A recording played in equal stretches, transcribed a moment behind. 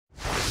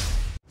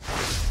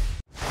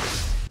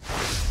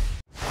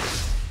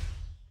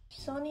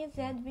Sony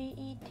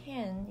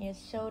ZVE10 is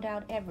sold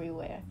out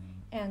everywhere,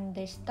 and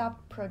they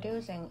stopped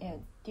producing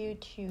it due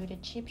to the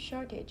chip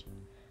shortage.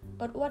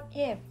 But what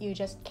if you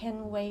just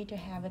can't wait to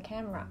have a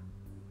camera?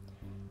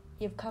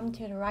 You've come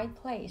to the right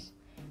place.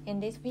 In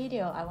this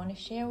video, I want to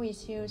share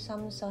with you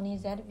some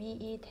Sony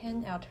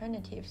ZVE10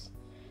 alternatives.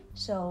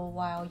 So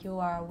while you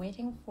are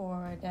waiting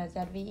for the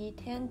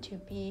ZVE10 to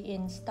be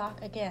in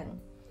stock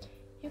again,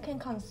 you can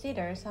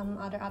consider some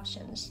other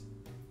options.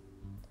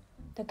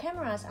 The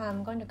cameras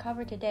I'm going to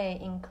cover today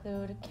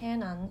include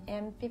Canon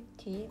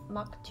M50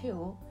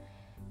 II,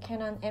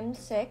 Canon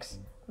M6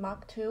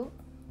 II,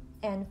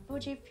 and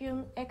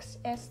Fujifilm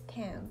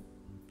X-S10.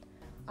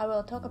 I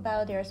will talk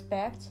about their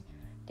specs,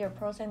 their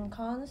pros and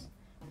cons,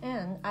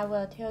 and I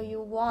will tell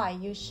you why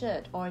you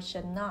should or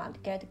should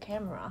not get a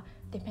camera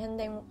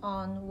depending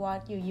on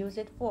what you use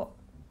it for.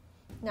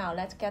 Now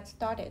let's get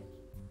started.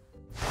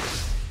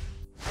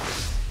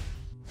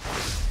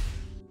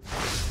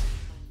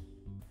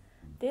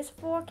 These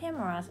four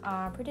cameras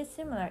are pretty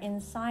similar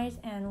in size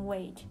and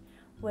weight,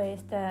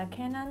 with the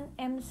Canon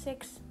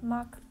M6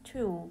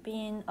 II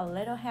being a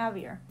little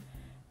heavier,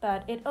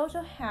 but it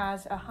also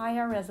has a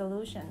higher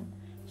resolution,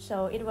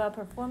 so it will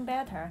perform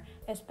better,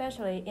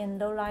 especially in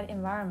low-light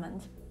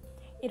environment.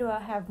 It will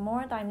have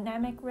more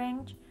dynamic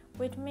range,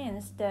 which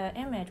means the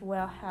image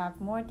will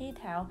have more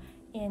detail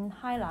in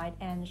highlight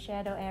and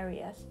shadow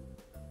areas.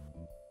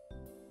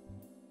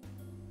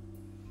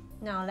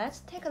 Now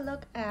let's take a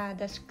look at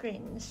the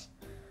screens.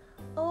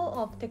 All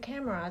of the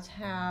cameras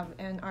have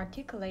an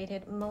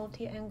articulated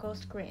multi-angle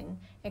screen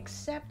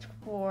except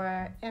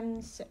for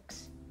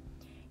M6.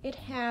 It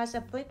has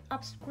a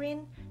flip-up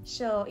screen,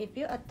 so if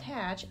you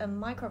attach a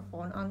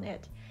microphone on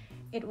it,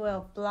 it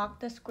will block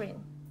the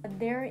screen. But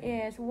there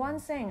is one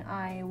thing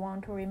I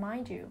want to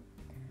remind you.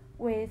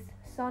 With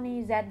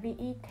Sony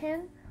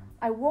ZVE10,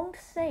 I won't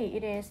say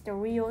it is the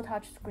real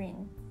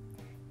touchscreen.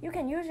 You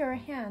can use your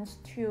hands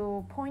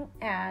to point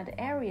at the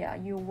area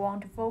you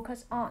want to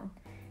focus on,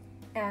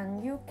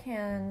 and you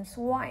can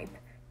swipe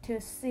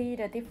to see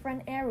the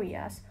different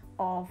areas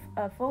of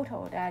a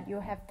photo that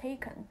you have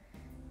taken.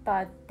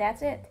 But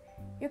that's it.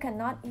 You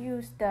cannot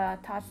use the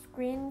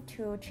touchscreen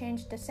to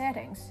change the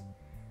settings.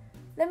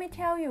 Let me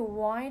tell you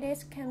why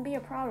this can be a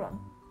problem.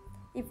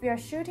 If you're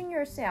shooting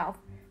yourself,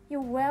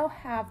 you will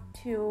have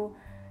to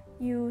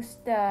use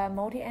the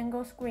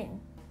multi-angle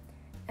screen.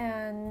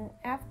 And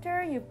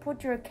after you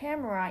put your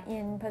camera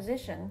in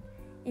position,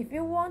 if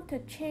you want to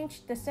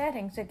change the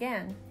settings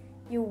again,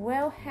 you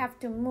will have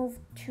to move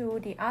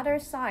to the other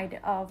side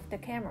of the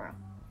camera.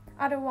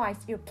 Otherwise,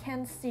 you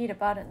can't see the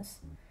buttons.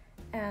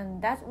 And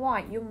that's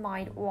why you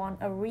might want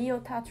a real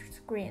touch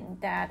screen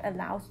that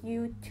allows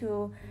you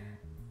to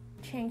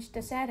change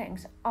the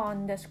settings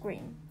on the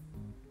screen.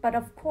 But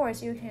of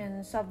course, you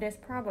can solve this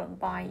problem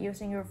by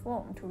using your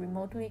phone to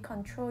remotely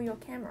control your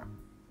camera.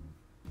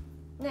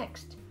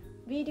 Next,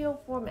 video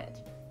format.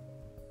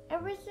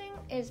 Everything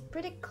is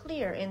pretty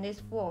clear in this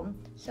form,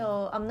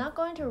 so I'm not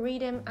going to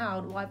read them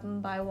out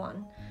one by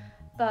one,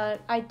 but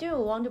I do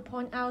want to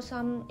point out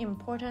some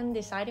important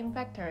deciding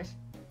factors.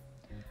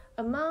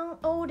 Among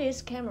all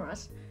these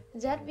cameras,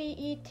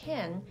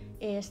 ZVE10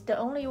 is the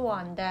only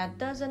one that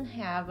doesn't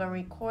have a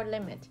record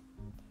limit.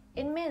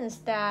 It means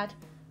that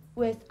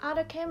with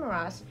other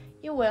cameras,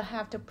 you will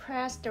have to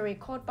press the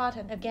record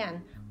button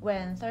again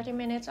when 30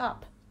 minutes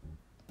up.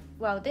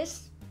 Well,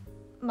 this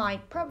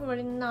might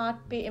probably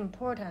not be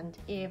important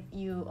if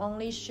you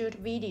only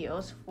shoot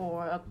videos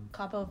for a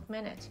couple of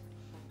minutes.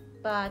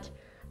 But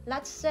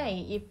let's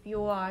say if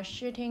you are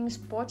shooting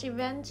sports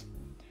events,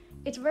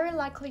 it's very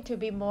likely to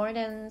be more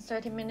than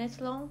 30 minutes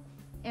long,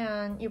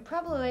 and you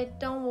probably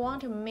don't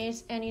want to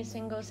miss any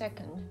single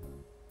second.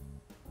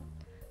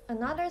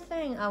 Another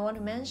thing I want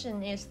to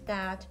mention is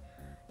that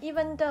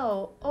even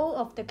though all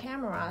of the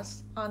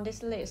cameras on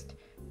this list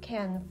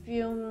can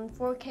film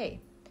 4K,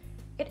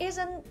 it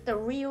isn't the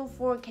real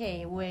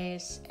 4K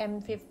with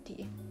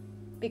M50,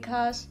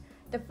 because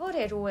the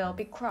footage will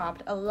be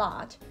cropped a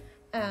lot,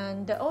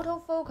 and the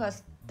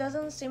autofocus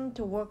doesn't seem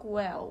to work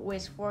well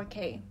with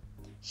 4K,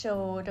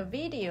 so the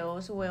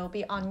videos will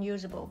be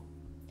unusable.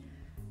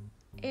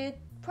 It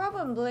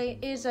probably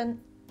isn't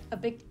a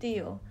big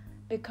deal,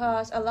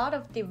 because a lot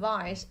of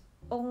devices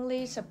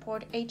only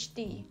support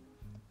HD,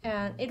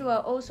 and it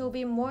will also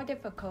be more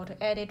difficult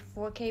to edit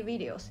 4K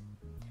videos.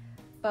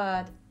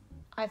 But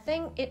I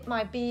think it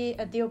might be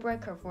a deal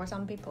breaker for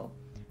some people,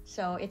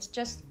 so it's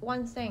just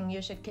one thing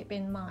you should keep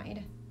in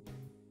mind.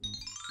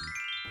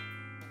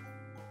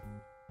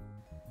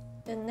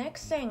 The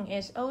next thing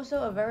is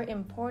also a very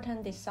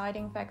important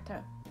deciding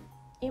factor: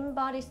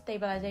 in-body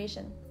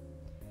stabilization.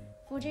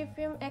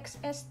 Fujifilm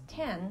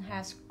X-S10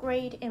 has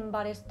great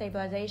in-body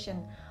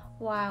stabilization,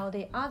 while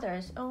the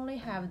others only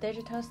have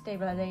digital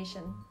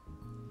stabilization.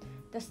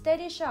 The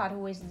steady shot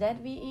with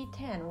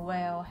ZVE10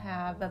 will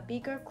have a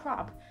bigger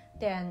crop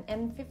than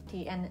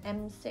M50 and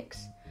M6,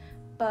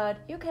 but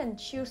you can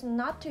choose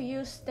not to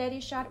use steady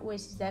shot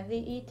with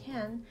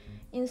ZVE10.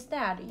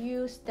 Instead,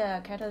 use the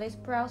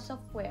Catalyst Pro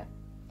software.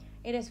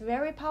 It is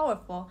very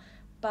powerful,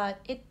 but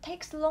it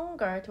takes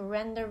longer to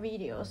render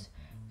videos,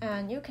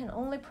 and you can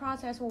only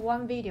process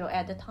one video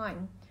at a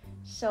time.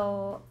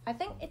 So I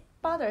think it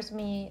bothers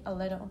me a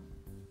little.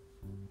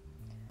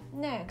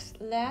 Next,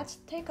 let's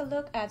take a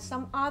look at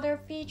some other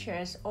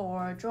features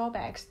or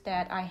drawbacks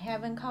that I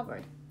haven't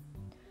covered.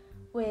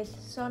 With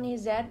Sony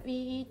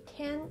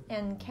ZVE10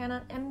 and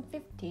Canon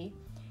M50,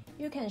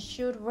 you can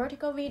shoot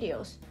vertical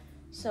videos,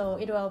 so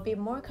it will be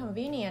more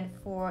convenient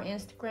for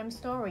Instagram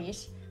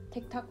stories,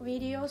 TikTok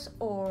videos,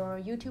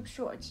 or YouTube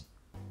shorts.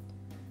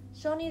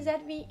 Sony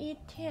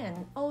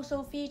ZVE10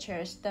 also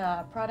features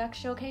the product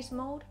showcase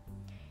mode.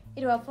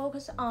 It will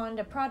focus on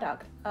the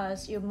product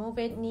as you move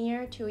it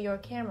near to your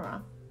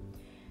camera,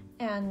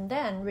 and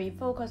then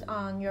refocus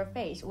on your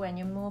face when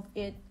you move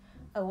it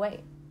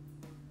away.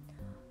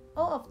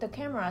 All of the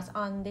cameras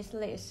on this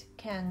list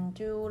can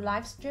do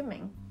live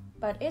streaming,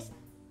 but it's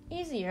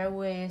easier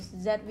with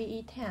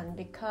ZVE10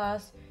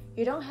 because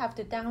you don't have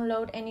to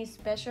download any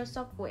special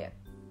software.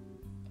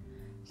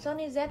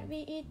 Sony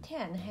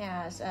ZVE10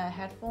 has a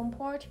headphone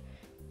port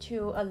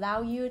to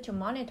allow you to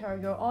monitor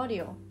your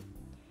audio.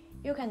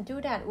 You can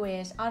do that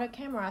with other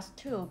cameras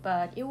too,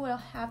 but you will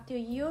have to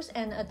use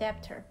an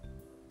adapter.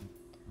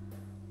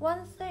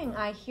 One thing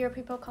I hear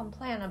people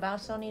complain about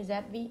Sony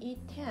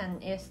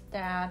ZVE10 is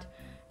that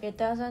it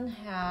doesn't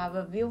have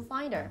a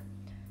viewfinder,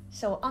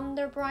 so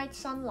under bright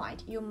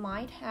sunlight you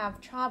might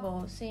have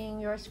trouble seeing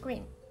your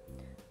screen.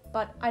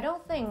 But I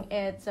don't think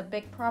it's a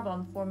big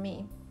problem for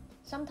me.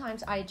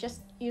 Sometimes I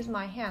just use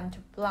my hand to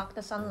block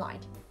the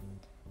sunlight.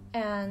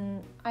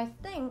 And I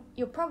think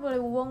you probably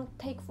won't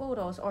take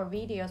photos or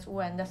videos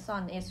when the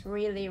sun is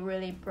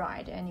really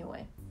bright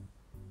anyway.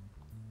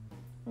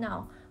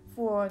 Now,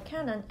 for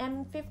Canon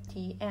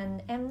M50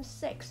 and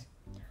M6,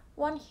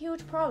 one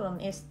huge problem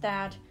is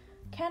that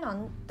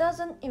Canon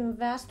doesn't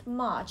invest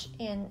much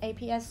in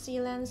APS-C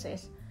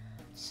lenses,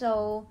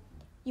 so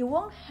you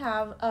won't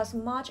have as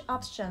much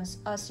options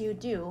as you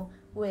do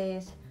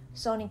with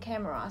Sony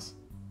cameras.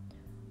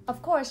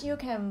 Of course, you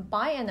can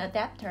buy an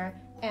adapter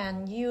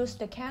and use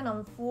the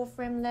Canon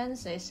full-frame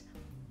lenses,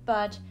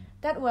 but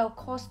that will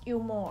cost you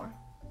more.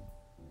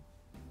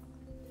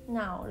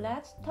 Now,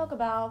 let's talk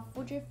about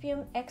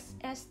Fujifilm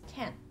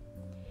X-S10.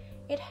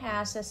 It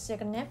has a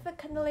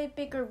significantly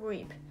bigger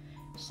grip,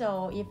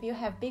 so if you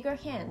have bigger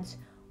hands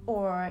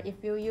or if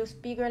you use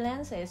bigger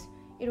lenses,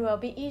 it will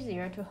be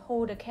easier to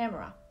hold the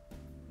camera.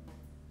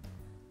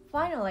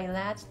 Finally,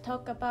 let's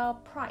talk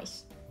about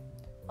price.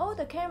 All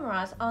the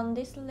cameras on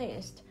this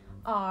list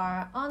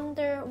are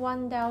under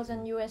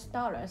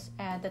 $1,000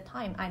 at the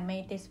time I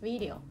made this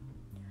video,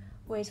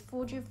 with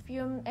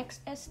Fujifilm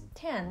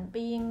X-S10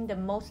 being the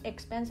most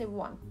expensive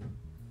one.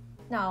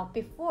 Now,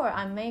 before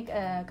I make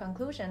a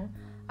conclusion,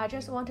 I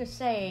just want to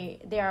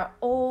say they are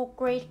all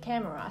great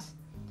cameras.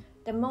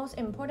 The most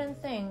important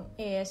thing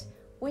is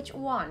which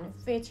one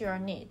fits your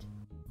need.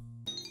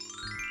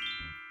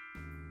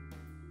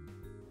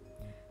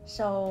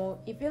 So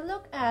if you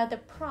look at the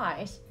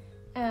price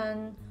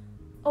and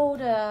all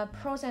the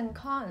pros and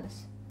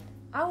cons,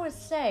 I would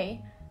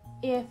say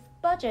if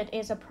budget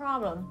is a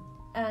problem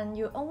and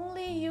you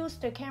only use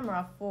the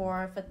camera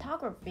for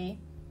photography,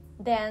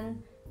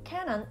 then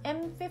Canon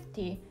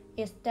M50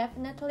 is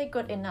definitely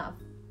good enough.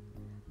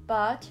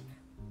 But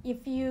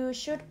if you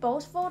shoot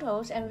both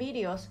photos and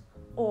videos,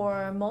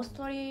 or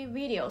mostly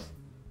videos,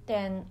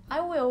 then I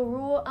will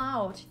rule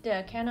out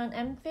the Canon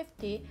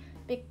M50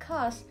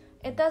 because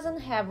it doesn't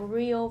have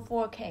real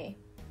 4K,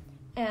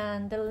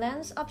 and the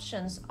lens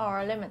options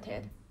are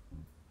limited.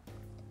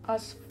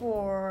 As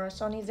for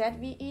Sony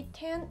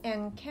ZVE10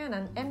 and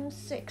Canon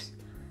M6,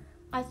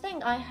 I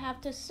think I have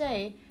to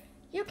say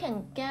you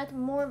can get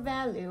more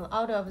value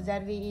out of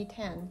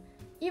ZVE10.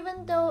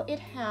 Even though it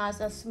has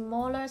a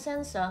smaller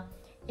sensor,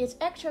 it's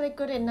actually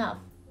good enough.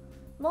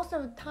 Most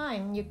of the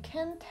time, you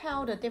can't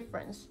tell the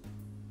difference.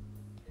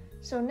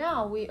 So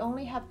now we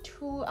only have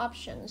two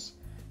options,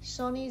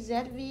 Sony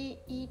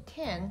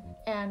ZVE10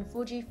 and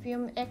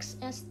Fujifilm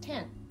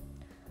X-S10.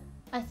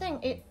 I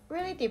think it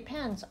really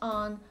depends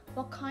on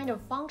what kind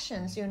of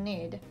functions you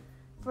need.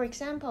 For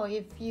example,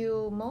 if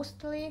you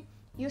mostly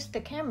use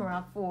the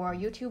camera for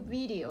YouTube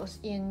videos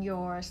in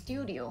your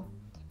studio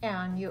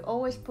and you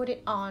always put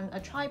it on a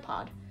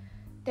tripod,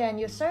 then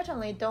you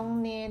certainly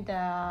don't need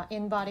the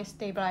in-body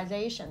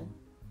stabilization.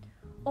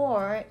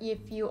 Or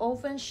if you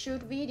often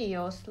shoot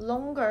videos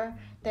longer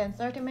than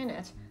 30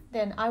 minutes,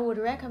 then I would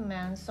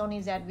recommend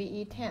Sony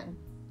ZVE10.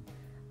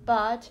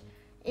 But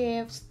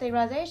if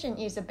stabilization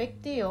is a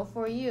big deal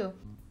for you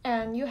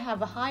and you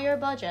have a higher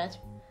budget,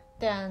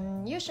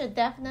 then you should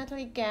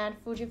definitely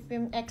get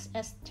Fujifilm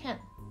X-S10.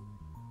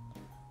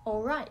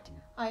 Alright,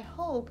 I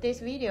hope this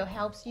video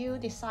helps you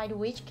decide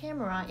which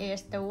camera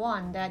is the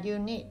one that you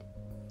need.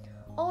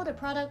 All the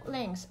product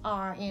links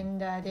are in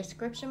the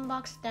description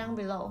box down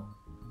below.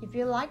 If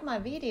you like my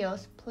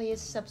videos, please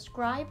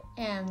subscribe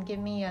and give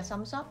me a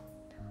thumbs up.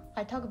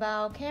 I talk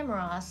about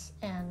cameras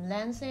and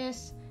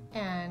lenses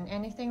and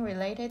anything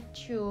related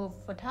to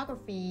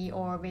photography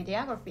or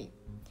videography.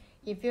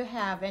 If you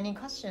have any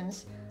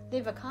questions,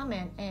 leave a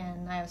comment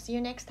and I'll see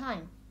you next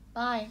time.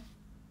 Bye!